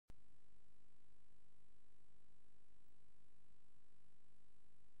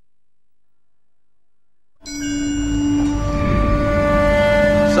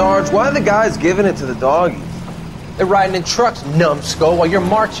are the guys giving it to the doggies? They're riding in trucks, numbskull, while you're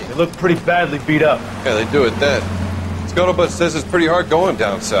marching. They look pretty badly beat up. Yeah, they do it then. Scuttlebutt says it's pretty hard going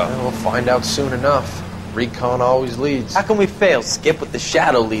down south. Well, we'll find out soon enough. Recon always leads. How can we fail, Skip, with the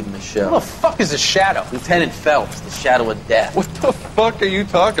Shadow leading the show? Who the fuck is a Shadow? Lieutenant Phelps, the Shadow of Death. What the fuck are you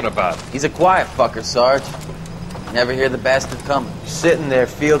talking about? He's a quiet fucker, Sarge. Never hear the bastard coming. You're sitting there,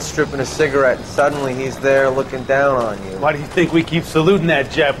 field stripping a cigarette, and suddenly he's there looking down on you. Why do you think we keep saluting that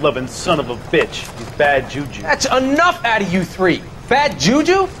Jap-loving son of a bitch? He's bad juju. That's enough out of you three. Bad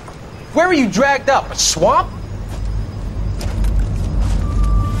juju? Where were you dragged up? A swamp?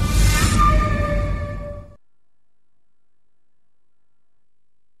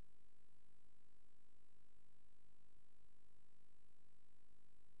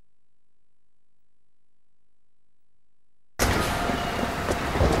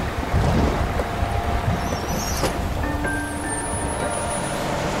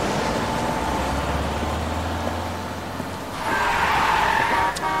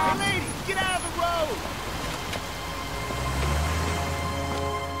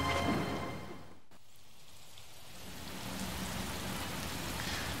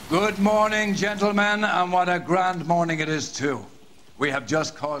 Good morning, gentlemen, and what a grand morning it is, too. We have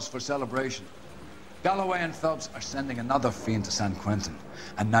just cause for celebration. Galloway and Phelps are sending another fiend to San Quentin.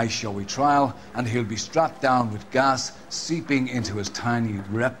 A nice showy trial, and he'll be strapped down with gas seeping into his tiny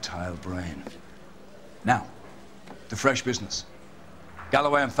reptile brain. Now, to fresh business.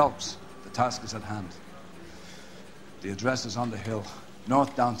 Galloway and Phelps, the task is at hand. The address is on the hill,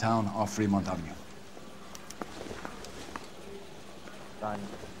 north downtown off Fremont Avenue.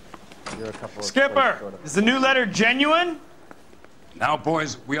 Skipper, is the new letter genuine? Now,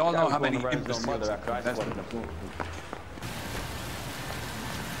 boys, we all know how many imbeciles have invested in the book.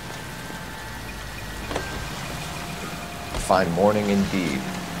 Fine morning indeed.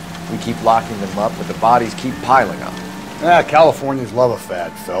 We keep locking them up, but the bodies keep piling up. Californians love a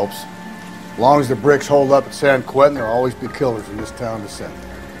fad, Phelps. As long as the bricks hold up at San Quentin, there'll always be killers in this town to send.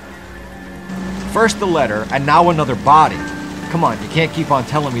 First the letter, and now another body. Come on, you can't keep on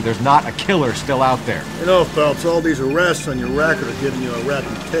telling me there's not a killer still out there. You know, Phelps, all these arrests on your record are giving you a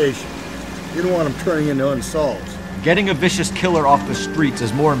reputation. You don't want them turning into unsolved. Getting a vicious killer off the streets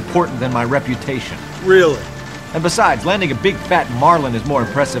is more important than my reputation. Really? And besides, landing a big fat marlin is more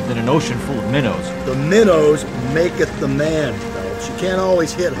impressive than an ocean full of minnows. The minnows maketh the man, Phelps. You can't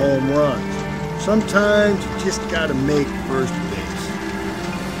always hit home runs. Sometimes you just gotta make first base.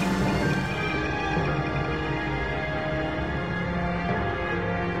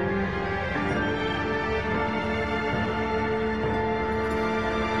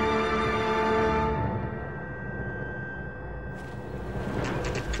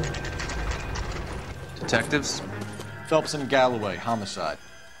 Detectives? Phelps and Galloway, homicide.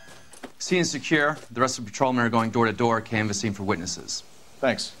 Scene is secure. The rest of the patrolmen are going door to door, canvassing for witnesses.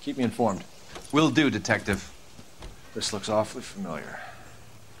 Thanks. Keep me informed. Will do, Detective. This looks awfully familiar.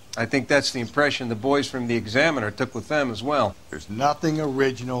 I think that's the impression the boys from the Examiner took with them as well. There's nothing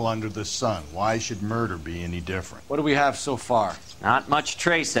original under the sun. Why should murder be any different? What do we have so far? Not much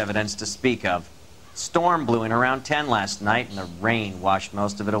trace evidence to speak of. Storm blew in around 10 last night, and the rain washed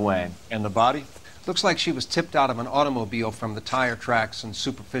most of it away. And the body? Looks like she was tipped out of an automobile from the tire tracks and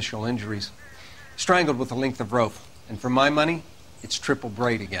superficial injuries. Strangled with a length of rope. And for my money, it's triple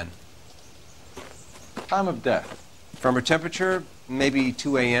braid again. Time of death? From her temperature, maybe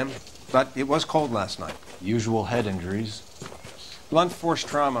 2 a.m., but it was cold last night. Usual head injuries? Blunt force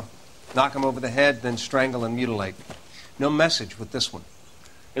trauma. Knock him over the head, then strangle and mutilate. No message with this one.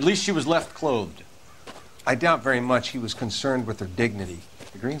 At least she was left clothed. I doubt very much he was concerned with her dignity.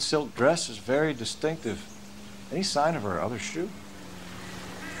 The green silk dress is very distinctive. Any sign of her other shoe?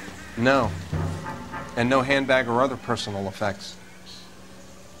 No. And no handbag or other personal effects.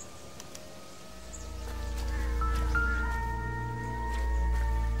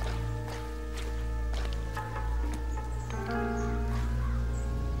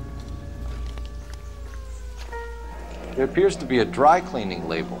 There appears to be a dry cleaning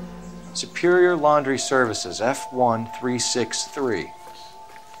label. Superior Laundry Services, F1363.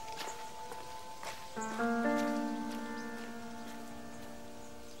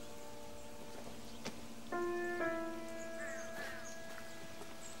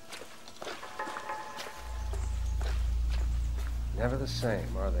 Never the same,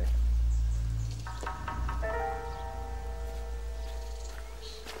 are they?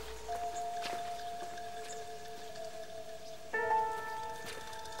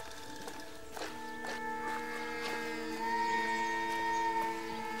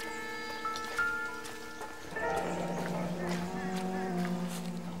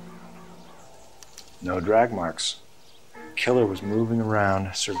 No drag marks. The killer was moving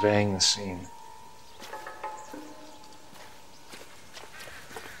around, surveying the scene.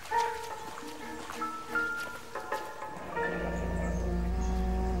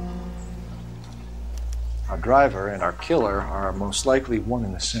 Our driver and our killer are most likely one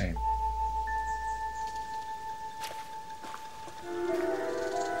and the same.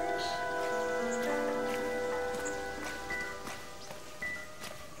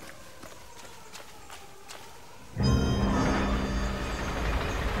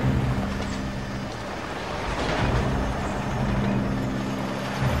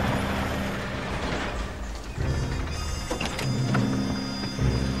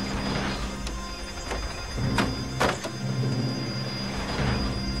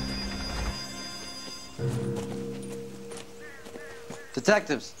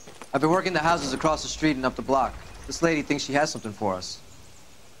 Detectives, I've been working the houses across the street and up the block. This lady thinks she has something for us.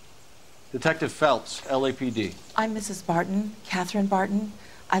 Detective Phelps, LAPD. I'm Mrs. Barton, Catherine Barton.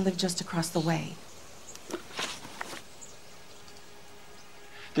 I live just across the way.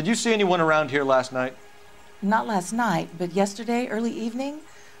 Did you see anyone around here last night? Not last night, but yesterday, early evening,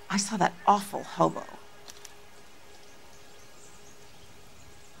 I saw that awful hobo.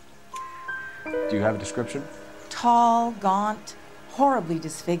 Do you have a description? Tall, gaunt, horribly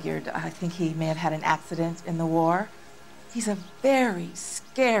disfigured. I think he may have had an accident in the war. He's a very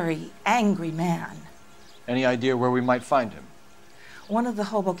scary, angry man. Any idea where we might find him? One of the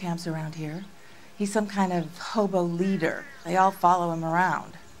hobo camps around here. He's some kind of hobo leader. They all follow him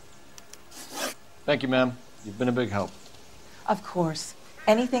around. Thank you, ma'am. You've been a big help. Of course.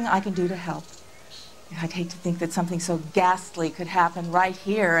 Anything I can do to help. I'd hate to think that something so ghastly could happen right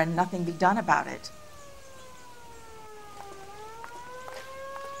here and nothing be done about it.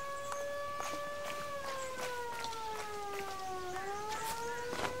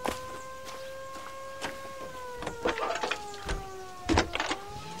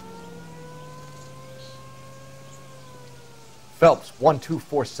 Phelps,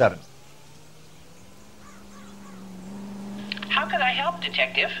 1247. How can I help,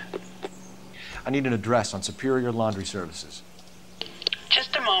 Detective? I need an address on Superior Laundry Services.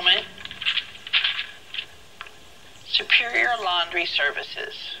 Just a moment. Superior Laundry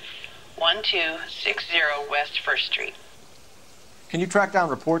Services, 1260 West 1st Street. Can you track down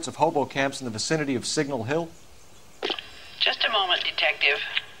reports of hobo camps in the vicinity of Signal Hill? Just a moment, Detective.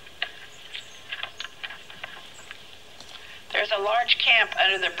 There's a large camp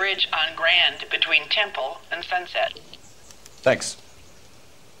under the bridge on Grand between Temple and Sunset. Thanks.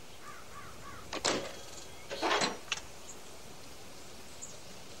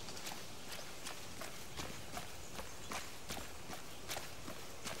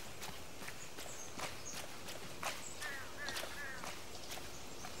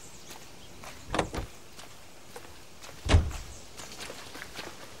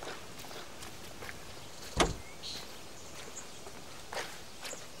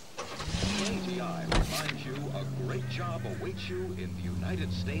 Awaits you in the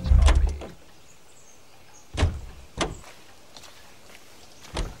United States Army.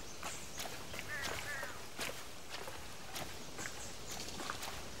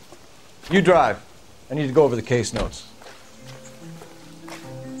 You drive. I need to go over the case notes.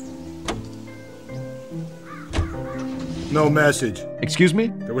 No message. Excuse me?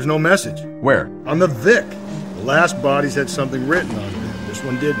 There was no message. Where? On the Vic. The last bodies had something written on them. This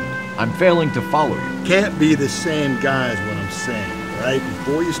one didn't. I'm failing to follow you. Can't be the same guy is what I'm saying, right?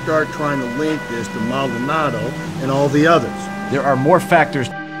 Before you start trying to link this to Maldonado and all the others. There are more factors.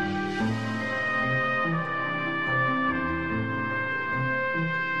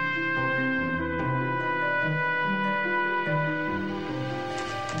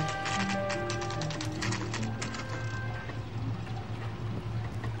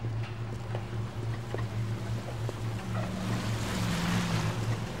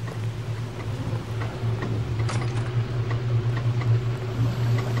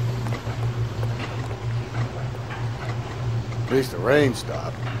 At least the rain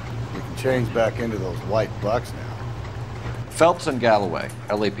stopped. We can change back into those white bucks now. Phelps and Galloway,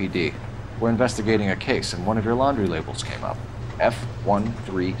 LAPD. We're investigating a case, and one of your laundry labels came up.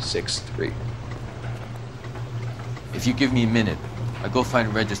 F1363. If you give me a minute, I'll go find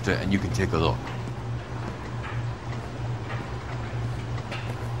a register and you can take a look.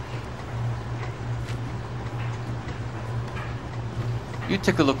 You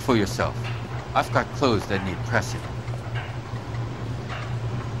take a look for yourself. I've got clothes that need pressing.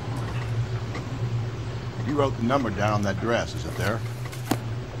 You wrote the number down on that dress, is it there?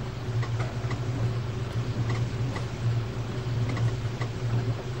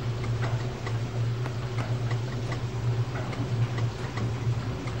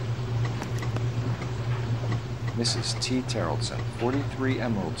 Mrs. T. Terrellson, 43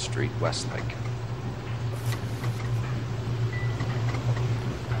 Emerald Street, Westlake.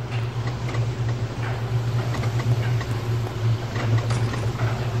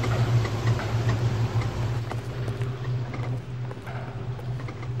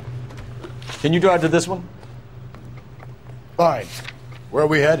 Can you drive to this one? Fine. Where are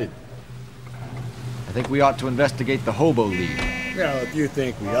we headed? I think we ought to investigate the hobo lead. Well, if you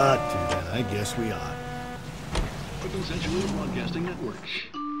think we ought to, then I guess we ought. The Consensual Broadcasting Network.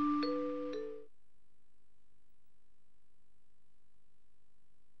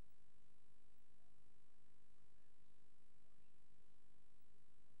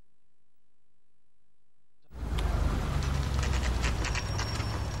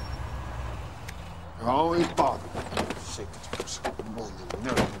 Always bother me.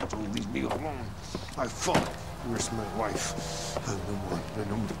 Don't leave me alone. I fought. Where's my wife?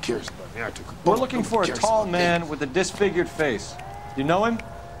 Nobody cares about me. I took a We're looking for a tall man with a disfigured face. You know him?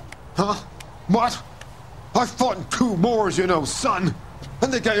 Huh? What? I fought in 2 wars, you know, son. I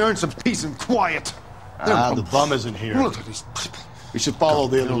think I earned some peace and quiet. The bum isn't here. Look at these people. We should follow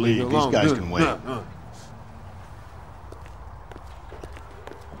the other lead. These guys can wait.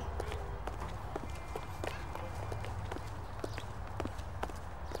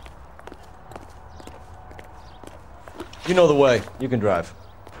 You know the way. You can drive.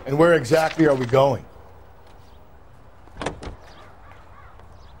 And where exactly are we going?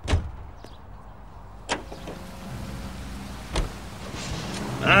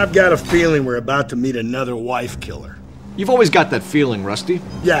 I've got a feeling we're about to meet another wife killer. You've always got that feeling, Rusty.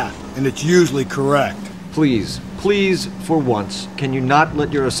 Yeah, and it's usually correct. Please, please, for once, can you not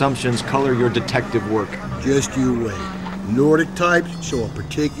let your assumptions color your detective work? Just you wait. Nordic types show a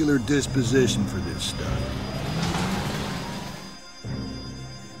particular disposition for this stuff.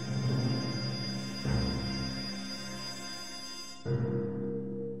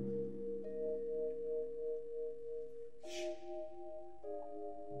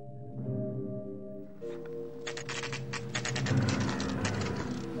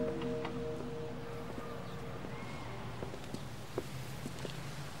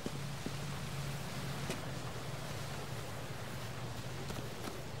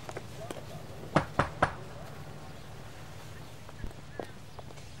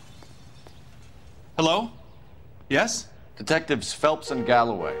 Hello? Yes? Detectives Phelps and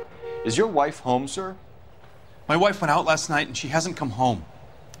Galloway. Is your wife home, sir? My wife went out last night and she hasn't come home.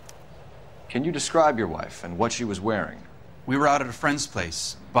 Can you describe your wife and what she was wearing? We were out at a friend's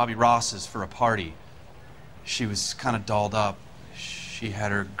place, Bobby Ross's, for a party. She was kind of dolled up. She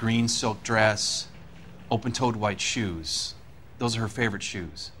had her green silk dress, open-toed white shoes. Those are her favorite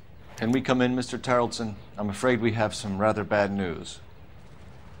shoes. Can we come in, Mr. Tarleton? I'm afraid we have some rather bad news.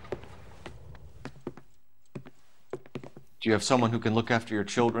 Do you have someone who can look after your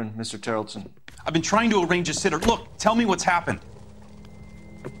children, Mr. Tarleton? I've been trying to arrange a sitter. Look, tell me what's happened.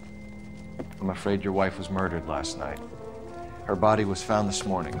 I'm afraid your wife was murdered last night. Her body was found this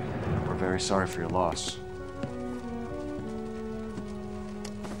morning. We're very sorry for your loss.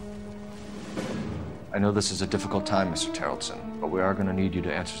 I know this is a difficult time, Mr. Tarleton, but we are going to need you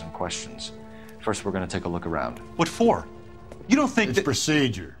to answer some questions. First, we're going to take a look around. What for? You don't think it's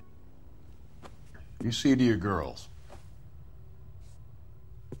procedure. You see to your girls.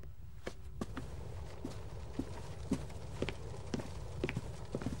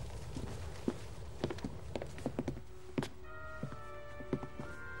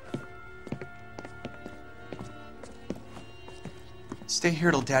 Stay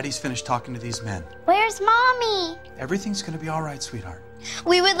here till Daddy's finished talking to these men. Where's Mommy? Everything's gonna be all right, sweetheart.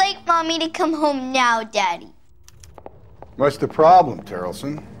 We would like Mommy to come home now, Daddy. What's the problem,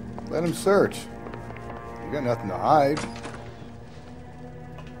 Tarleton? Let him search. You got nothing to hide.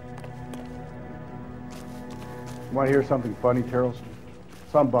 You want to hear something funny, Tarleton?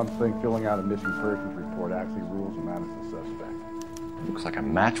 Some bums think filling out a missing persons report actually rules him out as a suspect. Looks like a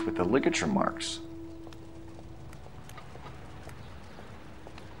match with the ligature marks.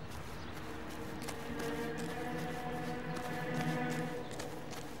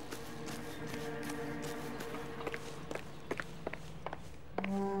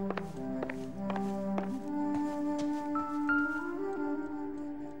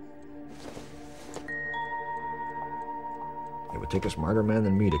 It would take a smarter man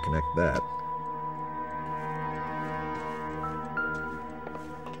than me to connect that.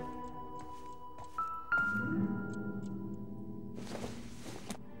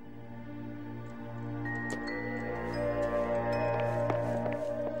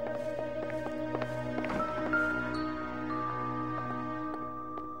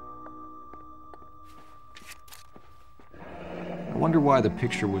 wonder why the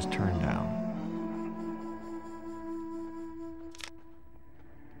picture was turned down.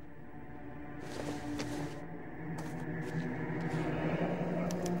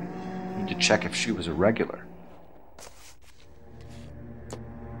 Need to check if she was a regular.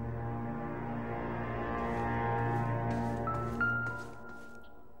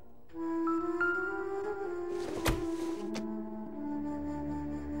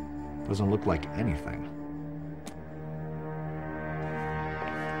 Doesn't look like anything.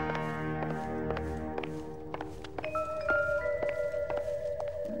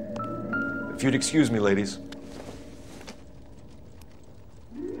 If you'd excuse me, ladies.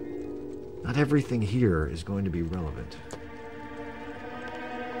 Not everything here is going to be relevant.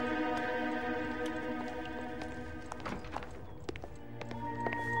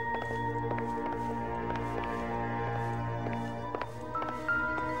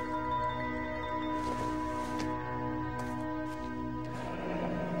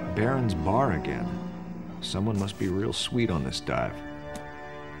 Baron's bar again. Someone must be real sweet on this dive.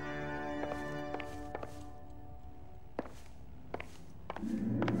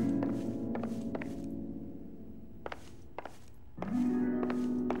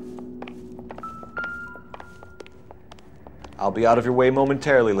 I'll be out of your way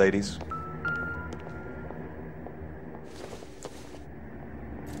momentarily, ladies.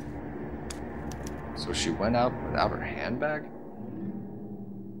 So she went out without her handbag?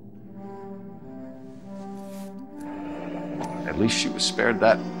 At least she was spared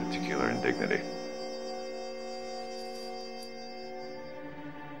that particular indignity.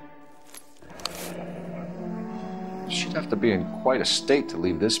 She'd have to be in quite a state to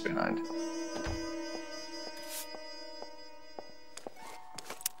leave this behind.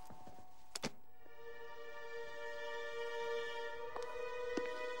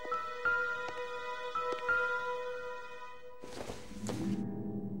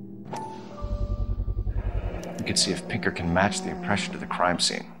 We could see if Pinker can match the impression to the crime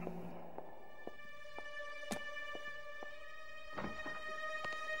scene.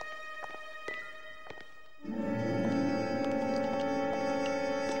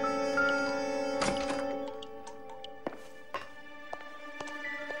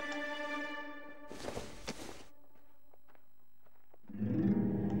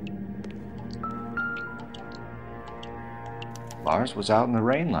 Lars was out in the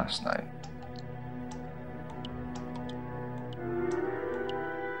rain last night.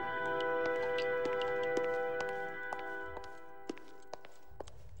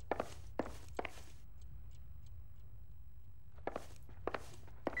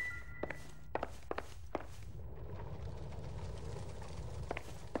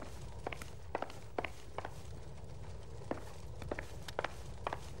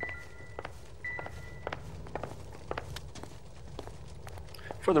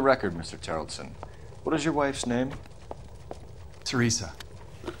 For the record, Mr. Terrelson, what is your wife's name? Teresa.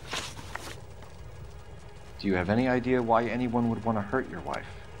 Do you have any idea why anyone would want to hurt your wife?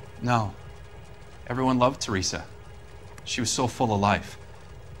 No. Everyone loved Teresa. She was so full of life.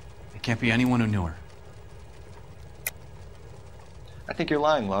 There can't be anyone who knew her. I think you're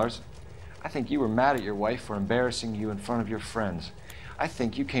lying, Lars. I think you were mad at your wife for embarrassing you in front of your friends. I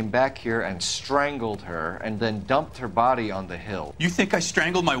think you came back here and strangled her and then dumped her body on the hill. You think I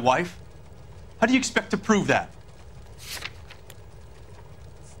strangled my wife? How do you expect to prove that?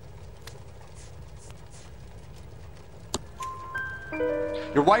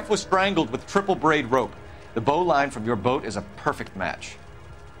 Your wife was strangled with triple braid rope. The bow line from your boat is a perfect match.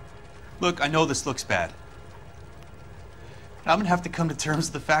 Look, I know this looks bad. I'm gonna have to come to terms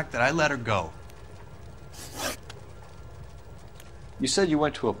with the fact that I let her go. You said you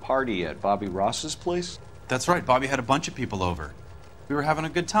went to a party at Bobby Ross's place? That's right. Bobby had a bunch of people over. We were having a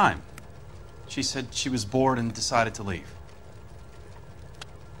good time. She said she was bored and decided to leave.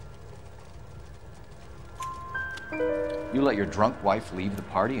 You let your drunk wife leave the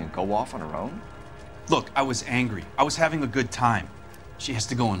party and go off on her own? Look, I was angry. I was having a good time. She has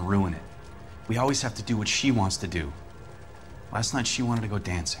to go and ruin it. We always have to do what she wants to do. Last night she wanted to go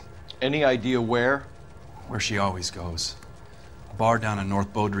dancing. Any idea where? Where she always goes. A bar down on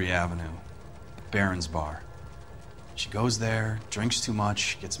North Beaudry Avenue. Baron's bar. She goes there, drinks too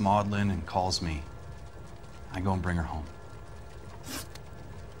much, gets maudlin, and calls me. I go and bring her home.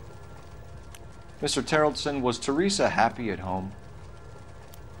 Mr. Terrelson, was Teresa happy at home?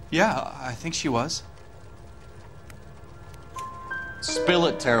 Yeah, I think she was. Spill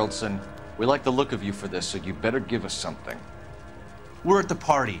it, Terrelson. We like the look of you for this, so you better give us something. We're at the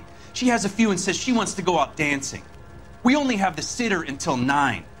party. She has a few and says she wants to go out dancing. We only have the sitter until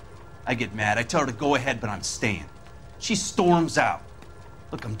 9. I get mad. I tell her to go ahead, but I'm staying. She storms out.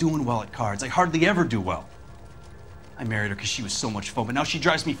 Look, I'm doing well at cards. I hardly ever do well. I married her because she was so much fun, but now she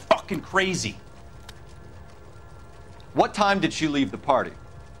drives me fucking crazy. What time did she leave the party?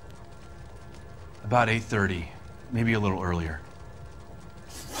 About 8:30, maybe a little earlier.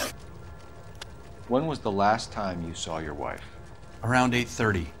 When was the last time you saw your wife? Around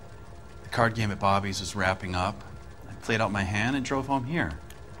 8:30. The card game at Bobby's was wrapping up. I played out my hand and drove home here.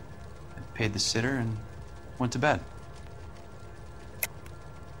 I paid the sitter and went to bed.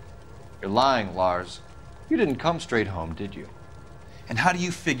 You're lying, Lars. You didn't come straight home, did you? And how do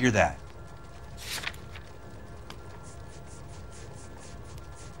you figure that?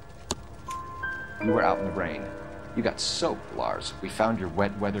 You were out in the rain. You got soaked, Lars. We found your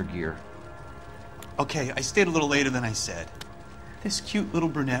wet weather gear. Okay, I stayed a little later than I said. This cute little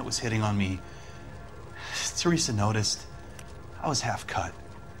brunette was hitting on me. Teresa noticed. I was half cut.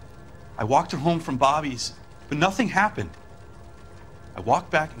 I walked her home from Bobby's, but nothing happened. I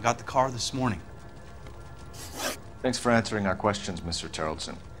walked back and got the car this morning. Thanks for answering our questions, Mr.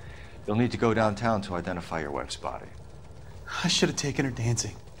 Tarleton. You'll need to go downtown to identify your wife's body. I should have taken her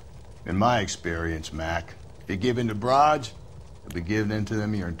dancing. In my experience, Mac, if you give in to broads, you'll be giving in to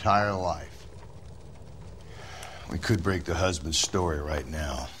them your entire life. We could break the husband's story right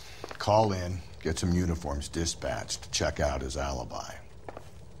now. Call in, get some uniforms dispatched to check out his alibi.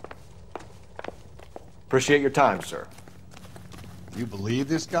 Appreciate your time, sir. You believe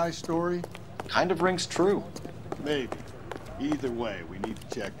this guy's story? Kind of rings true. Maybe. Either way, we need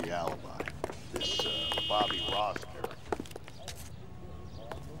to check the alibi. This Bobby Ross character.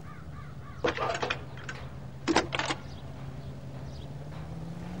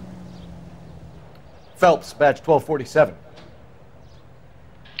 Phelps, badge 1247.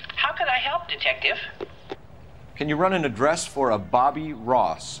 How could I help, Detective? Can you run an address for a Bobby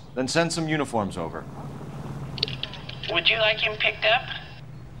Ross? Then send some uniforms over. Would you like him picked up?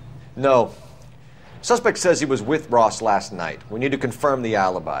 No. Suspect says he was with Ross last night. We need to confirm the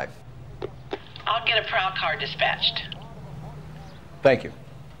alibi. I'll get a prowl car dispatched. Thank you.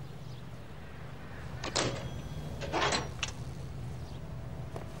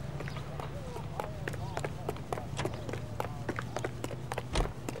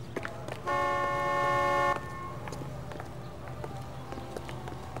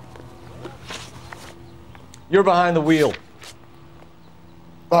 You're behind the wheel.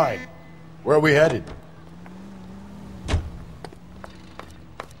 Fine. Where are we headed?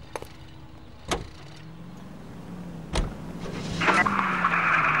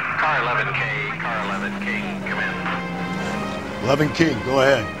 Car 11K, Car 11 King, come in. 11 King, go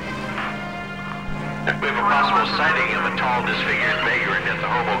ahead. We have a possible sighting of a tall, disfigured vagrant at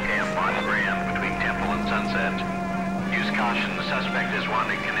the hobo camp on Grand between Temple and Sunset. Use caution, the suspect is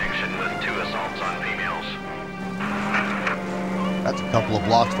wanted in connection with 2 assaults on females. That's a couple of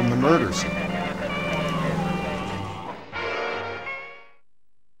blocks from the murder scene.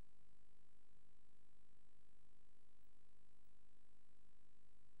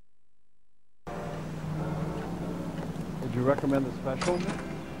 Would you recommend the special?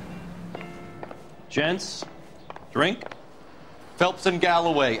 Gents, drink? Phelps and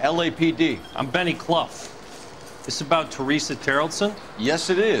Galloway, LAPD. I'm Benny Clough. This about Teresa Tarleton? Yes,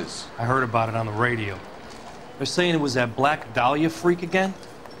 it is. I heard about it on the radio. They're saying it was that Black Dahlia freak again?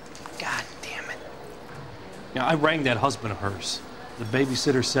 God damn it. Yeah, I rang that husband of hers. The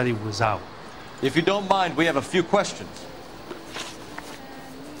babysitter said he was out. If you don't mind, we have a few questions.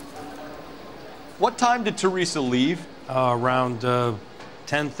 What time did Teresa leave? Around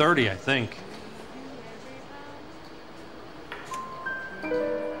 10:30, I think.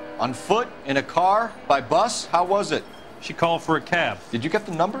 On foot? In a car? By bus? How was it? She called for a cab. Did you get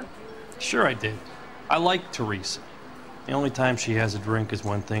the number? Sure I did. I like Teresa. The only time she has a drink is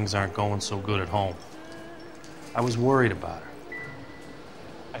when things aren't going so good at home. I was worried about her.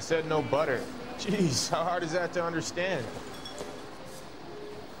 I said no butter. Jeez, how hard is that to understand?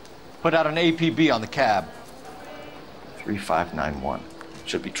 Put out an APB on the cab. 3591.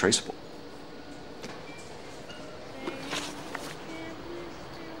 Should be traceable.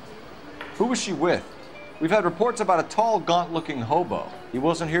 Who was she with? We've had reports about a tall, gaunt-looking hobo. He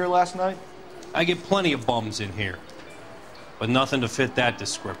wasn't here last night? I get plenty of bums in here, but nothing to fit that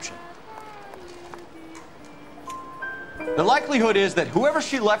description. The likelihood is that whoever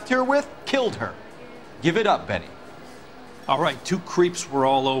she left here with killed her. Give it up, Benny. All right, 2 creeps were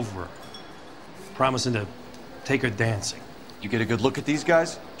all over her, promising to take her dancing. You get a good look at these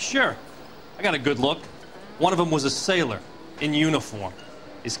guys? Sure. I got a good look. One of them was a sailor in uniform.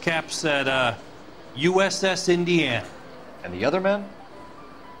 His cap said, USS Indiana. And the other man?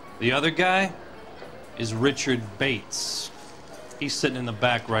 The other guy? is Richard Bates. He's sitting in the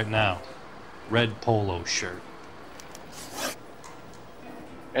back right now. Red polo shirt.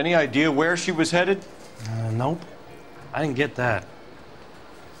 Any idea where she was headed? Nope. I didn't get that.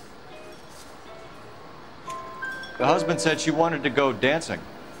 The husband said she wanted to go dancing.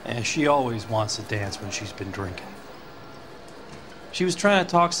 And she always wants to dance when she's been drinking. She was trying to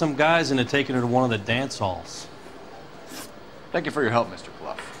talk some guys into taking her to one of the dance halls. Thank you for your help, Mr.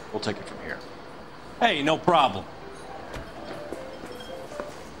 Bluff. We'll take it from here. Hey, no problem.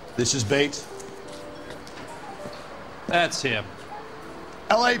 This is Bates? That's him.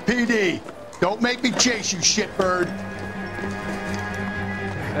 LAPD, don't make me chase you, shitbird.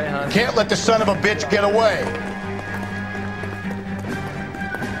 Hey, hon. Can't let the son of a bitch get away.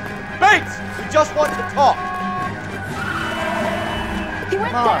 Bates! We just want to talk. He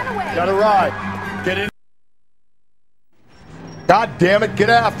went Come that on, way. got a ride. Get in. God damn it, get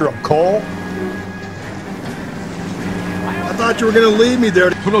after him, Cole. I thought you were gonna leave me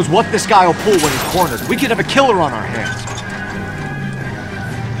there. Who knows what this guy will pull when he's cornered? We could have a killer on our hands.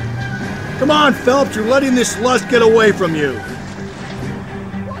 Come on, Phelps, you're letting this lust get away from you.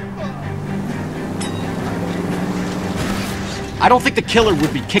 I don't think the killer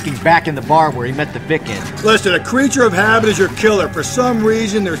would be kicking back in the bar where he met the Vic in. Listen, a creature of habit is your killer. For some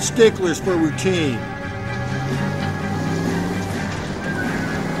reason, they're sticklers for routine.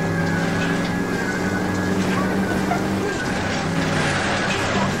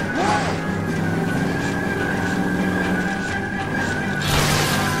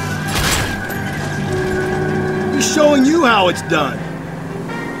 He's showing you how it's done.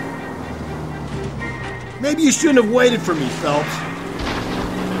 Maybe you shouldn't have waited for me, Phelps.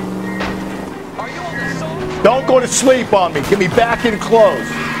 Don't go to sleep on me. Get me back in close.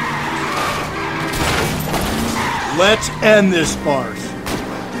 Let's end this farce.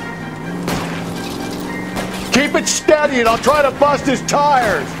 Keep it steady and I'll try to bust his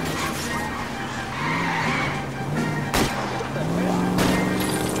tires.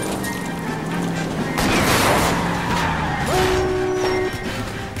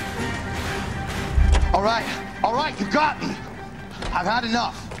 All right, you got me. I've had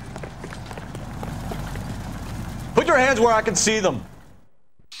enough. Put your hands where I can see them.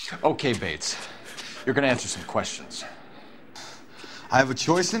 Okay, Bates. You're gonna answer some questions. I have a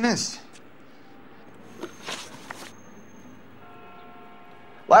choice in this.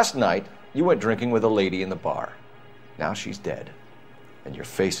 Last night, you went drinking with a lady in the bar. Now she's dead, and your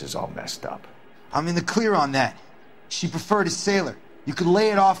face is all messed up. I'm in the clear on that. She preferred a sailor. You could lay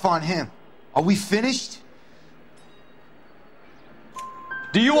it off on him. Are we finished?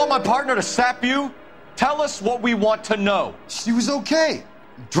 Do you want my partner to sap you? Tell us what we want to know. She was okay.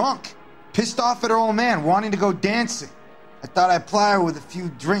 Drunk. Pissed off at her old man, wanting to go dancing. I thought I'd ply her with a few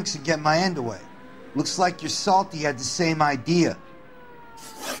drinks and get my end away. Looks like your Salty had the same idea.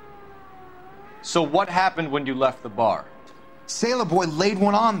 So what happened when you left the bar? Sailor boy laid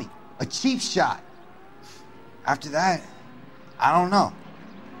one on me. A cheap shot. After that, I don't know.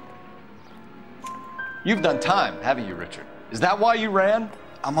 You've done time, haven't you, Richard? Is that why you ran?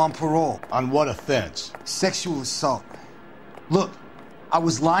 I'm on parole. On what offense? Sexual assault. Look, I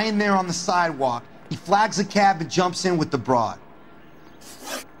was lying there on the sidewalk. He flags a cab and jumps in with the broad.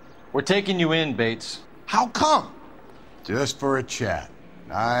 We're taking you in, Bates. How come? Just for a chat.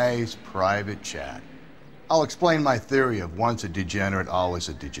 Nice, private chat. I'll explain my theory of once a degenerate, always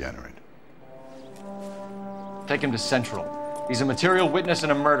a degenerate. Take him to Central. He's a material witness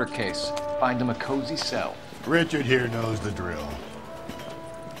in a murder case. Find him a cozy cell. Richard here knows the drill.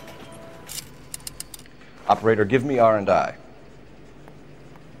 Operator, give me R&I.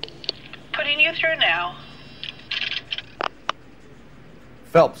 Putting you through now.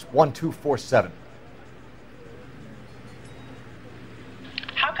 Phelps, 1247.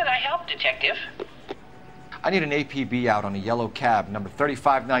 How could I help, Detective? I need an APB out on a yellow cab, number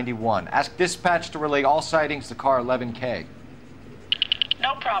 3591. Ask dispatch to relay all sightings to car 11K.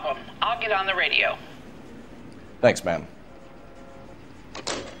 No problem. I'll get on the radio. Thanks, ma'am.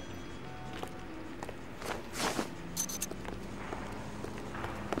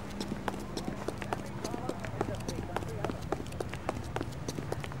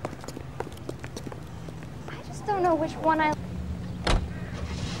 I just don't know which one I...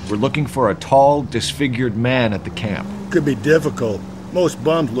 We're looking for a tall, disfigured man at the camp. Could be difficult. Most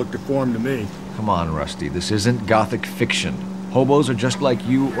bums look deformed to me. Come on, Rusty. This isn't gothic fiction. Hobos are just like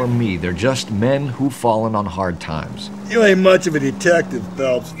you or me. They're just men who've fallen on hard times. You ain't much of a detective,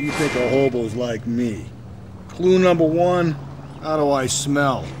 Phelps, if you think a hobo's like me. Clue number one, how do I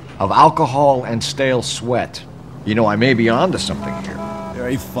smell? Of alcohol and stale sweat. You know, I may be onto something here.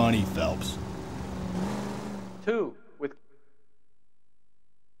 Very funny, Phelps. 2 with...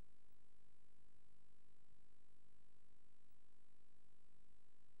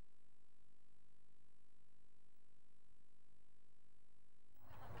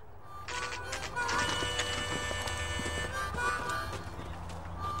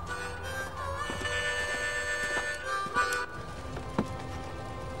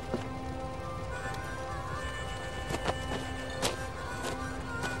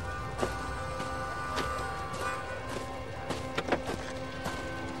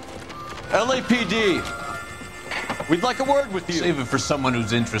 LAPD, we'd like a word with you. Save it for someone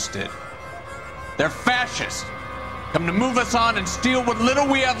who's interested. They're fascists. Come to move us on and steal what little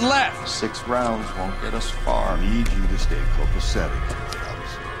we have left. 6 rounds won't get us far. I need you to stay copacetic,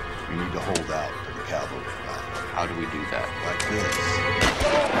 Phelps. You need to hold out to the cavalry line. How do we do that? Like this.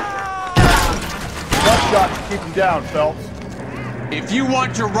 Shot to keep him down, Phelps. If you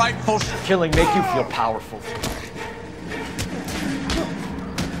want your rightful killing make you feel powerful.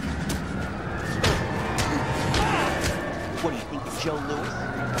 What do you think of Joe Louis?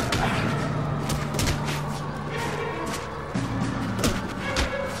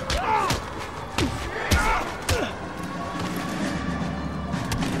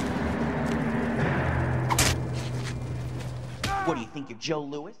 What do you think of Joe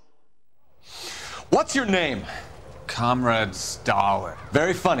Louis? What's your name? Comrade Stoller.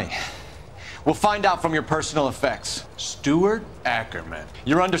 Very funny. We'll find out from your personal effects. Stuart Ackerman.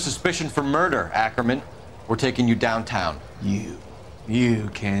 You're under suspicion for murder, Ackerman. We're taking you downtown. You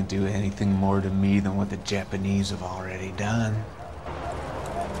can't do anything more to me than what the Japanese have already done.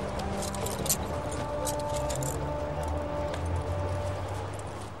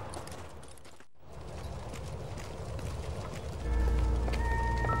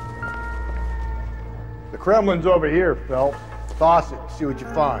 The Kremlin's over here, Phelps. Toss it, see what you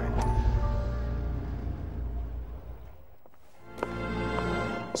find.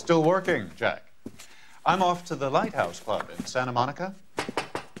 Still working, Jack. I'm off to the Lighthouse Club in Santa Monica.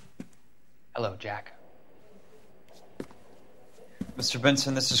 Hello, Jack. Mr.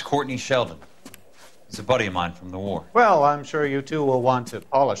 Benson, this is Courtney Sheldon. He's a buddy of mine from the war. Well, I'm sure you two will want to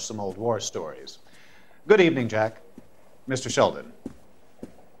polish some old war stories. Good evening, Jack. Mr. Sheldon.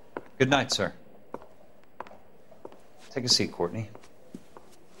 Good night, sir. Take a seat, Courtney.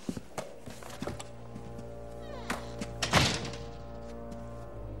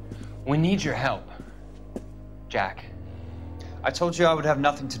 We need your help, Jack. I told you I would have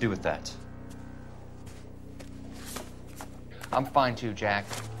nothing to do with that. I'm fine too, Jack.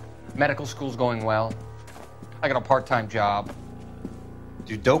 Medical school's going well. I got a part-time job.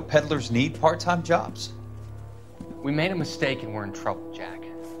 Do dope peddlers need part-time jobs? We made a mistake and we're in trouble, Jack.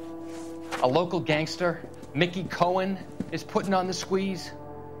 A local gangster, Mickey Cohen, is putting on the squeeze.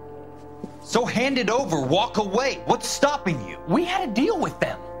 So hand it over, walk away. What's stopping you? We had a deal with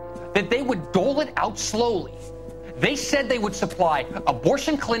them that they would dole it out slowly. They said they would supply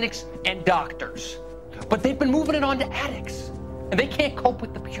abortion clinics and doctors, but they've been moving it on to addicts, and they can't cope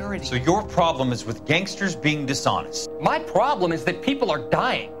with the purity. So your problem is with gangsters being dishonest? My problem is that people are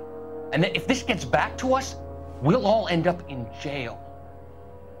dying, and that if this gets back to us, we'll all end up in jail.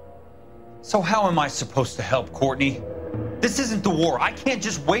 So how am I supposed to help, Courtney? This isn't the war. I can't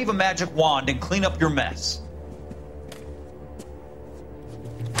just wave a magic wand and clean up your mess.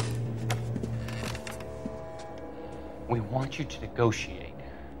 We want you to negotiate,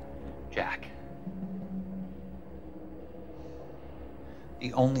 Jack.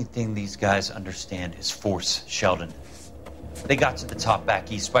 The only thing these guys understand is force, Sheldon. They got to the top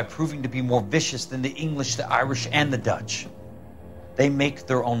back east by proving to be more vicious than the English, the Irish, and the Dutch. They make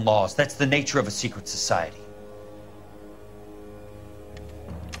their own laws. That's the nature of a secret society.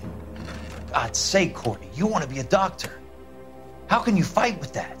 For God's sake, Courtney, you want to be a doctor. How can you fight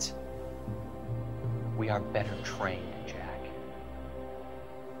with that? We are better trained, Jack.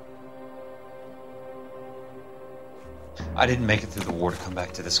 I didn't make it through the war to come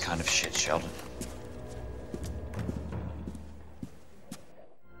back to this kind of shit, Sheldon.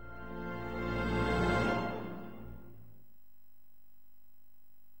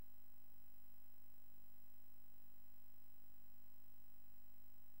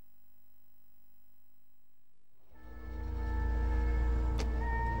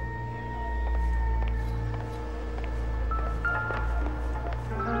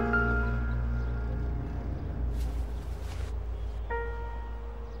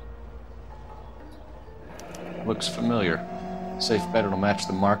 Looks familiar. Safe bet it'll match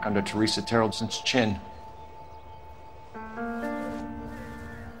the mark under Teresa Terrelson's chin.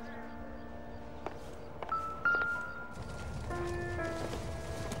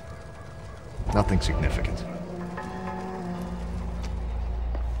 Nothing significant.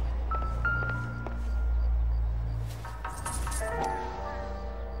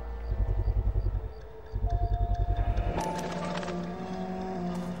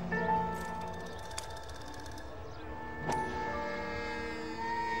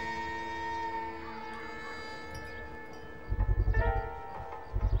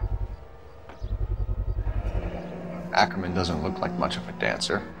 Ackerman doesn't look like much of a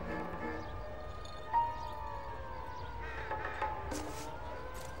dancer.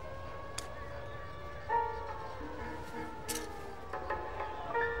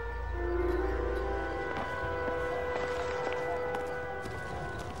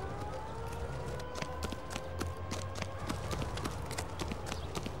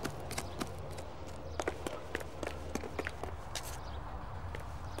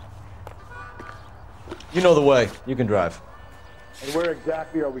 You know the way. You can drive. And where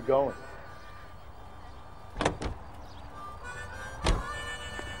exactly are we going?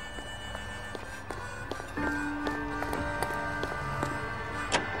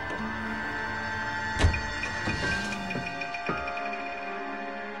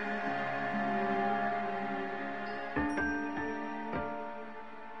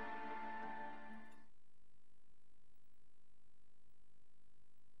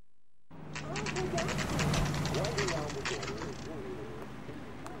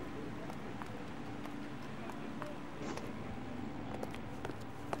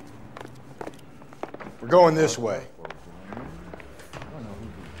 We're going this way.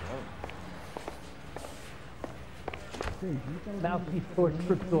 Mouthpiece tore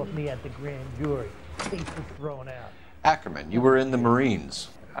strips off me at the grand jury. Case was thrown out. Ackerman, you were in the Marines.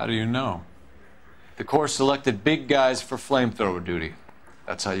 How do you know? The Corps selected big guys for flamethrower duty.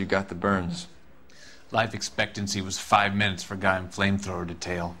 That's how you got the burns. Life expectancy was 5 minutes for a guy in flamethrower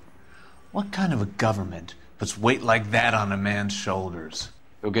detail. What kind of a government puts weight like that on a man's shoulders?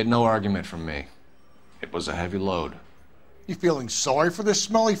 You'll get no argument from me. It was a heavy load. You feeling sorry for this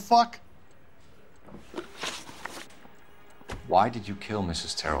smelly fuck? Why did you kill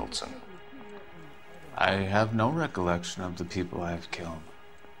Mrs. Terrellson? I have no recollection of the people I have killed.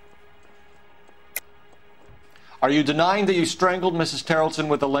 Are you denying that you strangled Mrs. Terrellson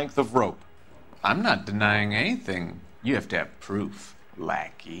with a length of rope? I'm not denying anything. You have to have proof,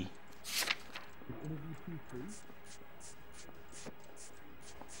 lackey.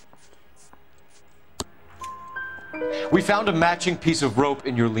 We found a matching piece of rope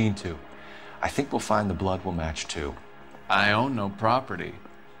in your lean-to. I think we'll find the blood will match too. I own no property.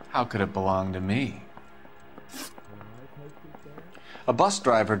 How could it belong to me? A bus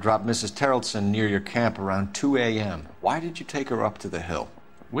driver dropped Mrs. Terrellson near your camp around 2 a.m. Why did you take her up to the hill?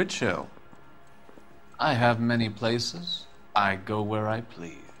 Which hill? I have many places. I go where I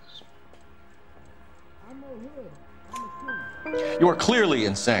please. You are clearly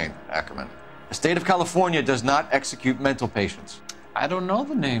insane, Ackerman. The state of California does not execute mental patients. I don't know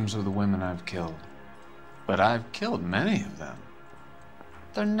the names of the women I've killed, but I've killed many of them.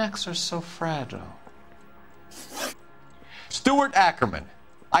 Their necks are so fragile. Stuart Ackerman,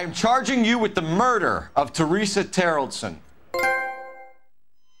 I am charging you with the murder of Teresa Terrellson.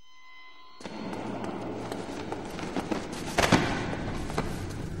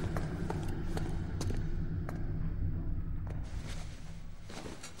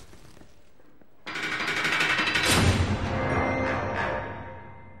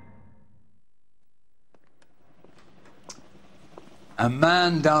 A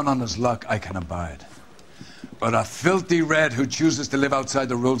man down on his luck I can abide. But a filthy red who chooses to live outside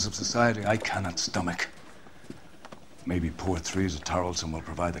the rules of society I cannot stomach. Maybe poor Teresa Terrellson will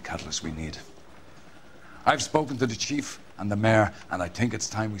provide the catalyst we need. I've spoken to the chief and the mayor, and I think it's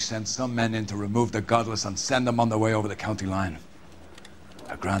time we send some men in to remove the godless and send them on their way over the county line.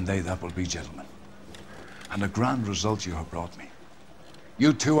 A grand day that will be, gentlemen. And a grand result you have brought me.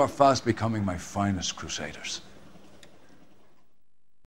 You two are fast becoming my finest crusaders.